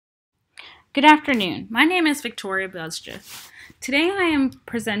Good afternoon. My name is Victoria Belzja. Today I am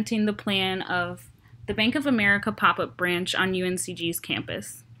presenting the plan of the Bank of America pop-up branch on UNCG's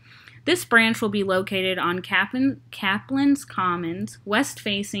campus. This branch will be located on Kaplan's Commons, west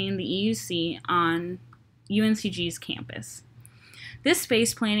facing the EUC on UNCG's campus. This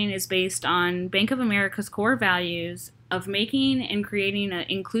space planning is based on Bank of America's core values of making and creating an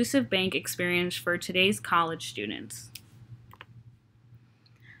inclusive bank experience for today's college students.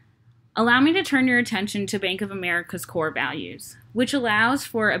 Allow me to turn your attention to Bank of America's core values, which allows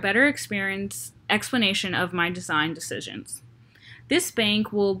for a better explanation of my design decisions. This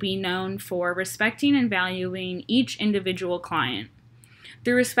bank will be known for respecting and valuing each individual client.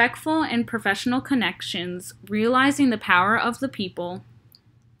 Through respectful and professional connections, realizing the power of the people,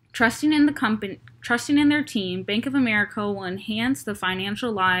 trusting in their team, Bank of America will enhance the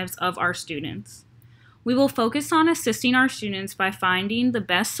financial lives of our students. We will focus on assisting our students by finding the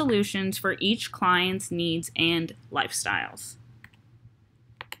best solutions for each client's needs and lifestyles.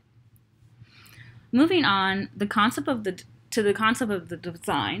 Moving on, the concept of the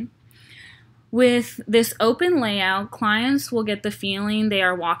design. With this open layout, clients will get the feeling they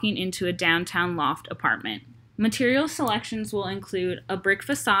are walking into a downtown loft apartment. Material selections will include a brick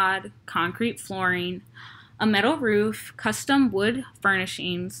facade, concrete flooring, a metal roof, custom wood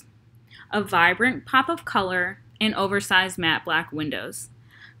furnishings, a vibrant pop of color, and oversized matte black windows.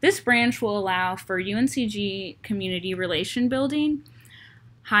 This branch will allow for UNCG community relation building,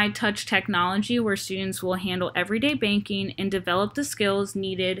 high-touch technology where students will handle everyday banking and develop the skills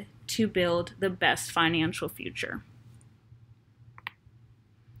needed to build the best financial future.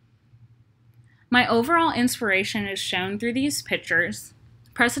 My overall inspiration is shown through these pictures.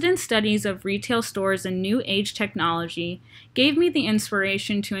 Precedent studies of retail stores and new age technology gave me the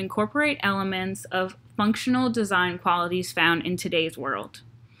inspiration to incorporate elements of functional design qualities found in today's world.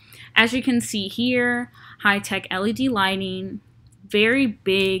 As you can see here, high-tech LED lighting, very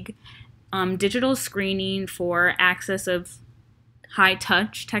big digital screening for access of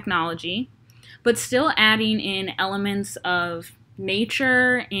high-touch technology, but still adding in elements of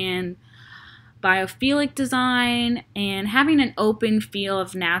nature and biophilic design and having an open feel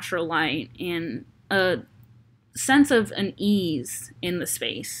of natural light and a sense of an ease in the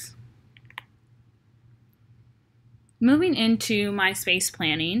space. Moving into my space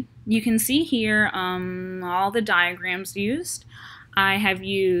planning, you can see here all the diagrams used. I have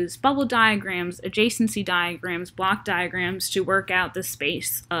used bubble diagrams, adjacency diagrams, block diagrams to work out the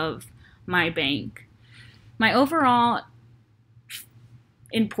space of my bank. My overall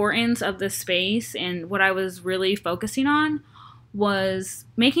importance of the space and what I was really focusing on was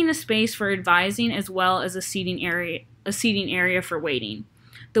making a space for advising as well as a seating area for waiting.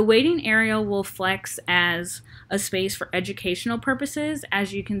 The waiting area will flex as a space for educational purposes.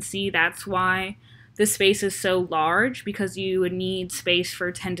 As you can see, that's why the space is so large, because you would need space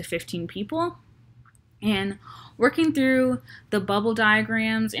for 10 to 15 people. And working through the bubble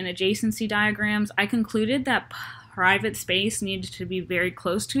diagrams and adjacency diagrams, I concluded that private space needed to be very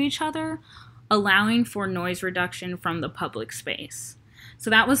close to each other, allowing for noise reduction from the public space. So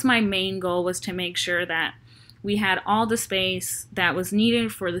that was my main goal, was to make sure that we had all the space that was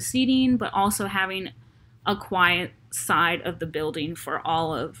needed for the seating, but also having a quiet side of the building for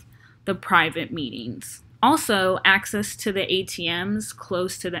all of the private meetings. Also, access to the ATMs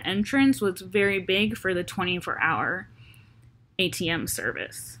close to the entrance was very big for the 24-hour ATM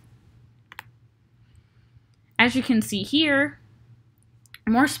service. As you can see here,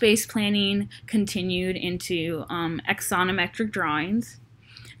 more space planning continued into axonometric drawings.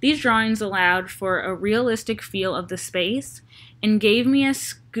 These drawings allowed for a realistic feel of the space and gave me a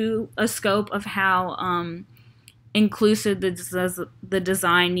scope of how inclusive the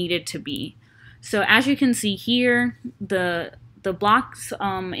design needed to be. So as you can see here, the blocks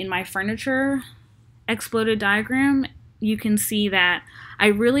in my furniture exploded diagram, you can see that I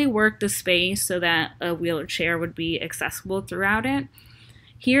really worked the space so that a wheelchair would be accessible throughout it.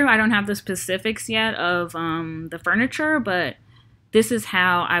 Here I don't have the specifics yet of the furniture, but this is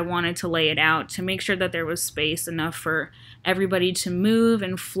how I wanted to lay it out to make sure that there was space enough for everybody to move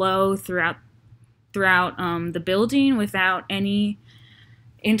and flow throughout the building without any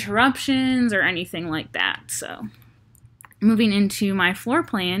interruptions or anything like that. So moving into my floor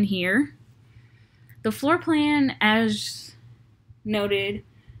plan here, the floor plan, as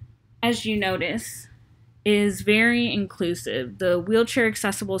you notice, is very inclusive. The wheelchair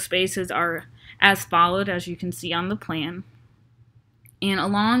accessible spaces are as followed, as you can see on the plan. And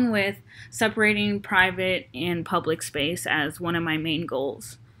along with separating private and public space as one of my main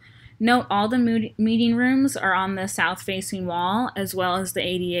goals. Note all the meeting rooms are on the south-facing wall, as well as the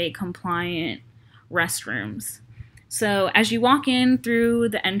ADA compliant restrooms. So as you walk in through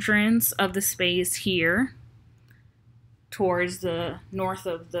the entrance of the space here, towards the north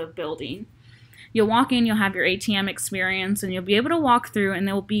of the building, you'll walk in, you'll have your ATM experience, and you'll be able to walk through, and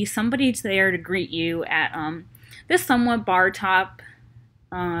there will be somebody there to greet you at this somewhat bar top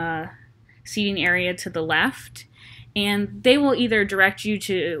seating area to the left. And they will either direct you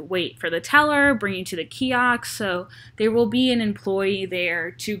to wait for the teller, bring you to the kiosk, so there will be an employee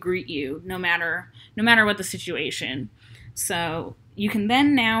there to greet you no matter what the situation. So you can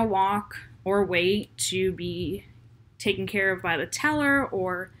then now walk or wait to be taken care of by the teller,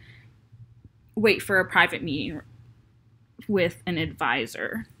 or wait for a private meeting with an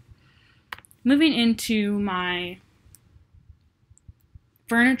advisor. Moving into my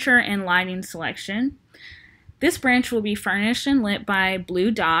furniture and lighting selection. This branch will be furnished and lit by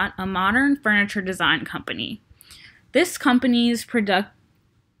Blue Dot, a modern furniture design company. This company's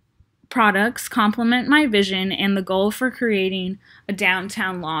products complement my vision and the goal for creating a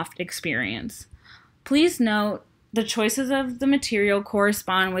downtown loft experience. Please note the choices of the material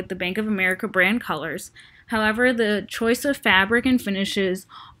correspond with the Bank of America brand colors. However, the choice of fabric and finishes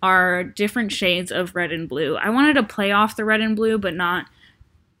are different shades of red and blue. I wanted to play off the red and blue, but not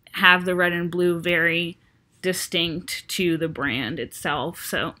have the red and blue very distinct to the brand itself,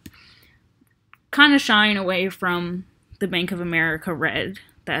 so kind of shying away from the Bank of America red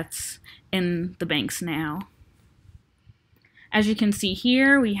that's in the banks now. As you can see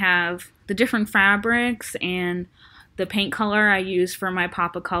here, we have the different fabrics and the paint color I used for my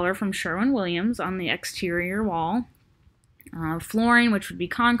Pop of Color from Sherwin-Williams on the exterior wall. Flooring, which would be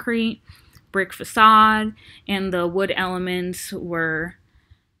concrete, brick facade, and the wood elements were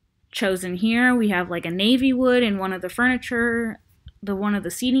chosen here. We have like a navy wood in one of the furniture, one of the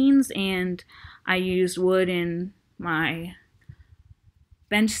seatings, and I used wood in my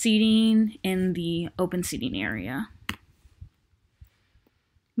bench seating in the open seating area.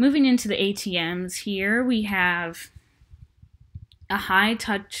 Moving into the ATMs here, we have a high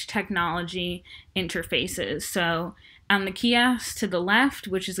touch technology interfaces. So on the kiosk to the left,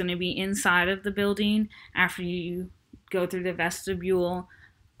 which is going to be inside of the building, after you go through the vestibule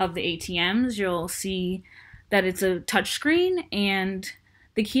of the ATMs, you'll see that it's a touch screen, and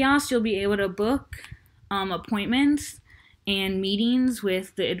the kiosk you'll be able to book appointments and meetings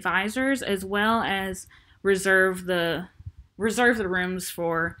with the advisors, as well as reserve the rooms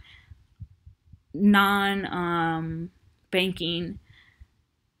for non-banking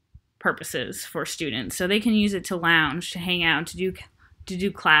purposes for students. So they can use it to lounge, to hang out, to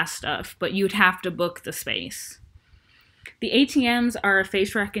do class stuff, but you'd have to book the space. The ATMs are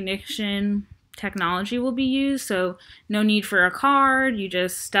face recognition technology will be used, so no need for a card. You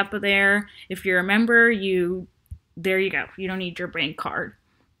just step there. If you're a member, there you go. You don't need your bank card.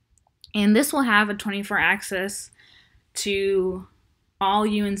 And this will have a 24 access to all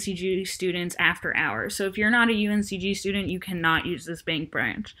UNCG students after hours. So if you're not a UNCG student, you cannot use this bank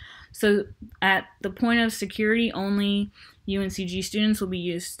branch. So at the point of security, only UNCG students will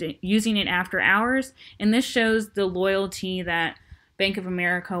be using it after hours, and this shows the loyalty that Bank of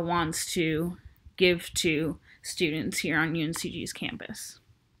America wants to give to students here on UNCG's campus.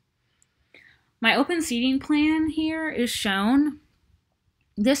 My open seating plan here is shown.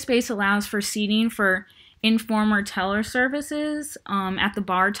 This space allows for seating for informer teller services at the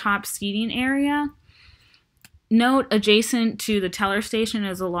bar top seating area. Note, adjacent to the teller station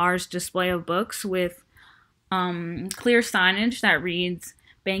is a large display of books with clear signage that reads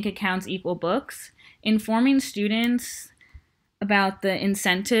 "Bank accounts equal books," informing students about the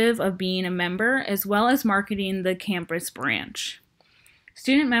incentive of being a member, as well as marketing the campus branch.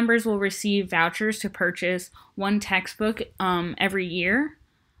 Student members will receive vouchers to purchase one textbook every year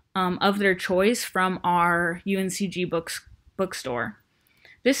of their choice from our UNCG bookstore.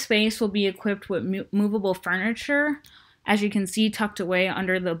 This space will be equipped with movable furniture. As you can see, tucked away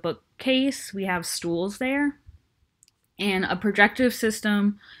under the bookcase, we have stools there. And a projector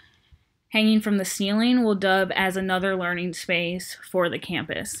system hanging from the ceiling will dub as another learning space for the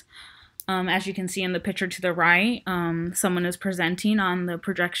campus. As you can see in the picture to the right, someone is presenting on the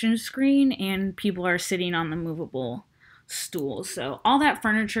projection screen and people are sitting on the movable stools. So all that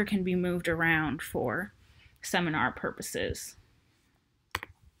furniture can be moved around for seminar purposes.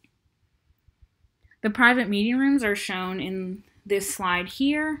 The private meeting rooms are shown in this slide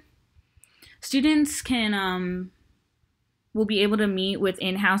here. Students will be able to meet with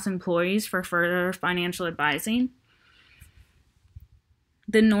in-house employees for further financial advising.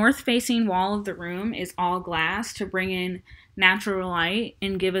 The north-facing wall of the room is all glass to bring in natural light,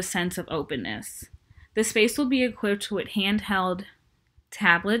 and give a sense of openness. The space will be equipped with handheld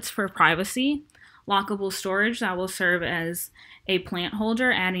tablets for privacy, lockable storage that will serve as a plant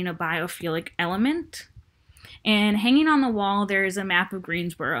holder, adding a biophilic element. And hanging on the wall, there is a map of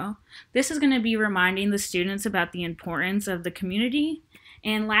Greensboro. This is going to be reminding the students about the importance of the community.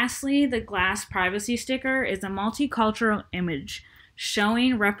 And lastly, the glass privacy sticker is a multicultural image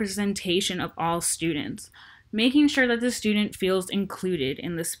showing representation of all students, making sure that the student feels included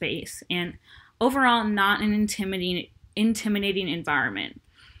in the space and overall not an intimidating environment.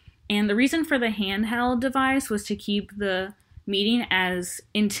 And the reason for the handheld device was to keep the meeting as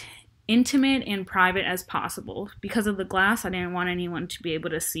intimate and private as possible. Because of the glass, I didn't want anyone to be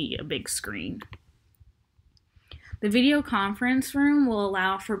able to see a big screen. The video conference room will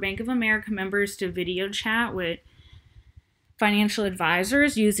allow for Bank of America members to video chat with financial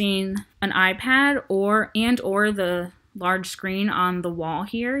advisors using an iPad or the large screen on the wall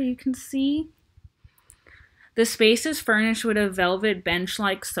here you can see. The space is furnished with a velvet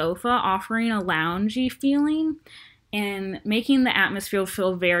bench-like sofa, offering a loungy feeling and making the atmosphere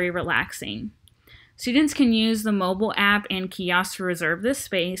feel very relaxing. Students can use the mobile app and kiosk to reserve this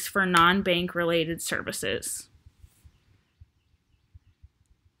space for non-bank related services.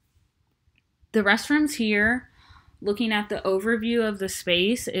 The restrooms here, looking at the overview of the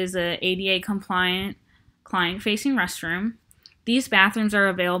space, is a ADA compliant client-facing restroom. These bathrooms are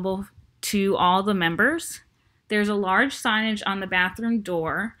available to all the members. There's a large signage on the bathroom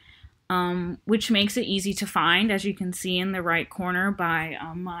door, which makes it easy to find, as you can see in the right corner by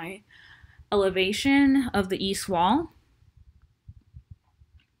my elevation of the east wall.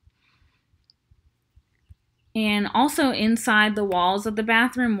 And also inside the walls of the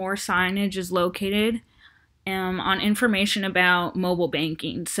bathroom, more signage is located on information about mobile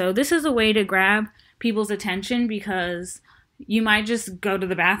banking. So this is a way to grab people's attention because you might just go to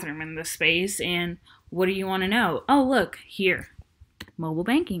the bathroom in this space and what do you want to know? Oh, look, here, mobile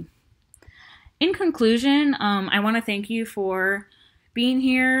banking. In conclusion, I want to thank you for being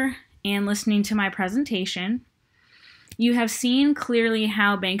here and listening to my presentation. You have seen clearly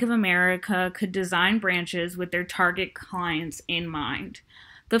how Bank of America could design branches with their target clients in mind.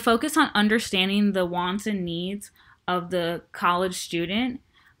 The focus on understanding the wants and needs of the college student,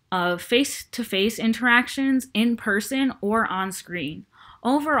 of face-to-face interactions in person or on screen,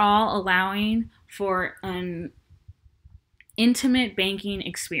 overall allowing for an intimate banking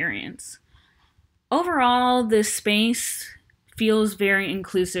experience. Overall, this space feels very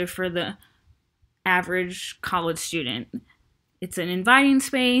inclusive for the average college student. It's an inviting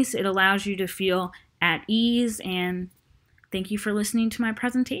space. It allows you to feel at ease, and thank you for listening to my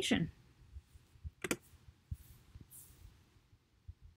presentation.